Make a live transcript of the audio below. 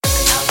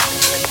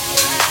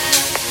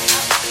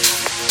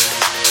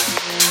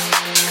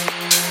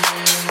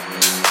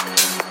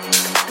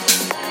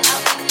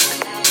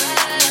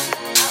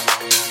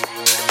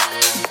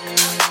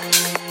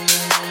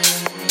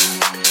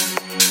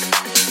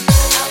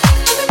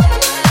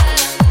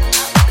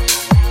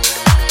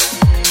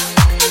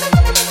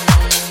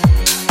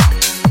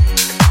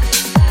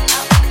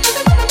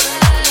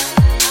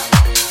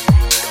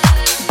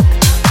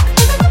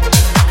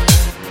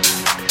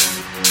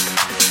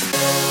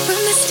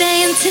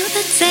till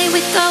the day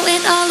we throw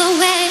it all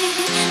away.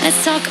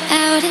 Let's talk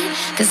about it,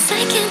 'cause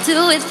I can't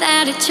do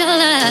without it, your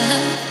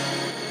love.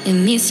 It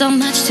means so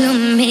much to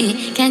me,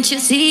 can't you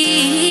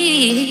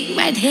see?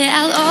 Right here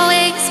I'll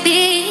always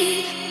be.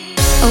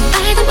 Oh,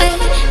 by the way,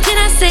 did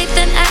I say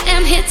that I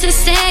am here to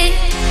stay?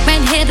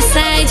 Right here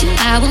beside you,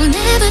 I will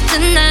never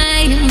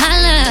deny you, my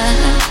love.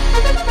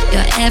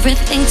 You're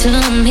everything to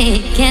me,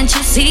 can't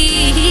you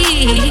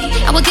see?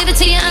 I will give it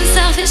to you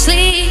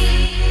unselfishly,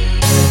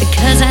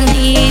 because I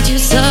need you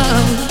so.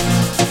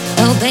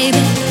 Oh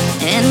baby,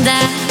 and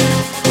I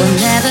will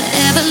never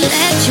ever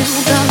let you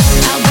go.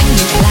 I'll bring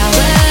you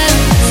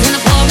flowers in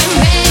the pouring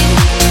rain.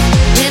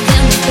 With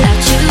them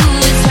without you,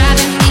 it's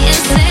driving me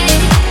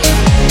insane.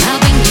 I'll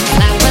bring you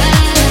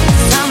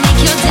flowers, I'll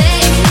make your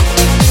day.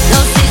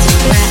 Those days you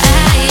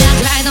cry, I'll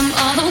dry them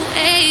all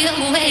away,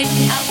 away.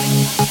 I'll bring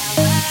you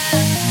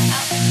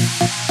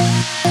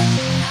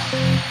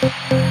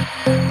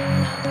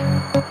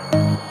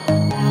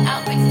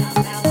I'll bring you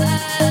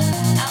flowers.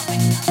 I'll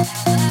bring you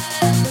flowers. I'll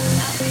bring you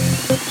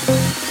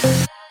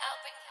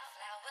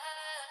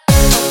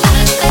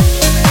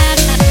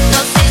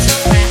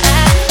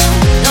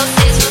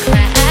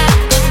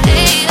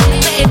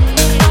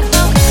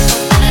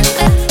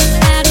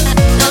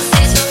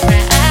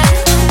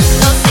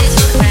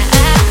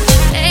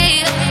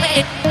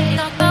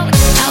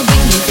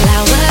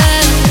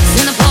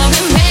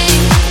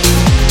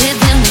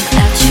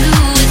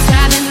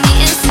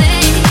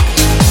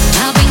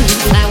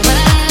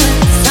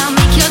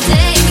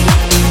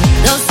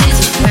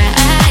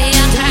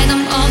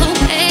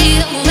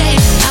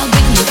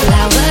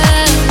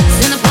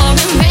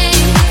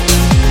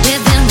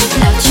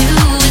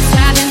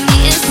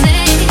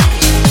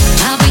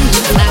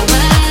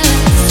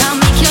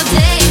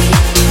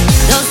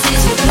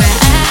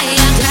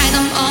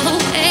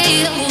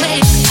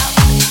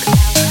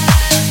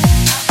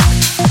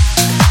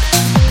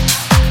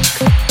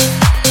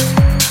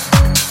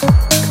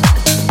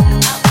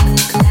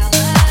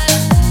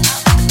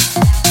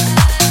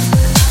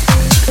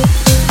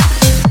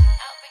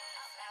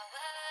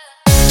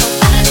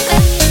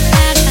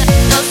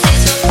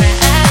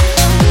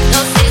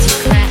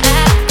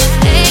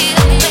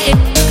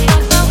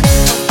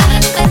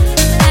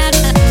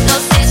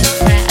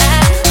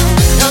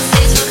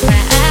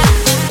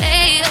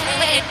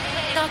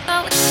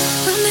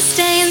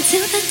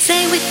till the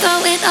day we throw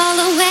it all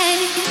away.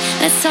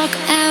 Let's talk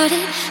about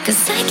it,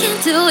 'cause I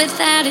can't do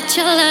without it,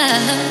 your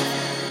love.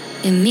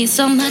 It means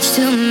so much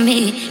to me,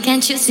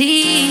 can't you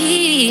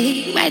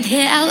see? Right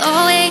here I'll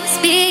always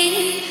be.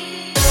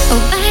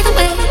 Oh, by the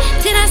way,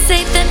 did I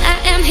say that I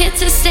am here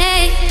to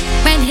stay?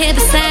 Right here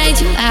beside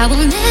you, I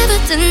will never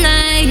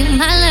deny you,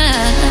 my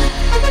love.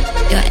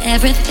 You're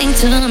everything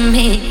to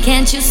me,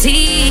 can't you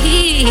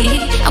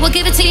see? I will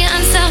give it to you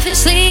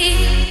unselfishly,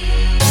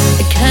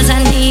 because I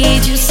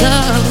need you so.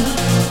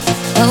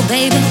 Oh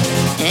baby,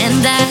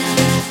 and I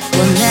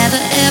will never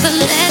ever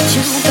let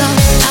you go.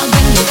 I'll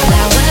bring you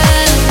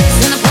flowers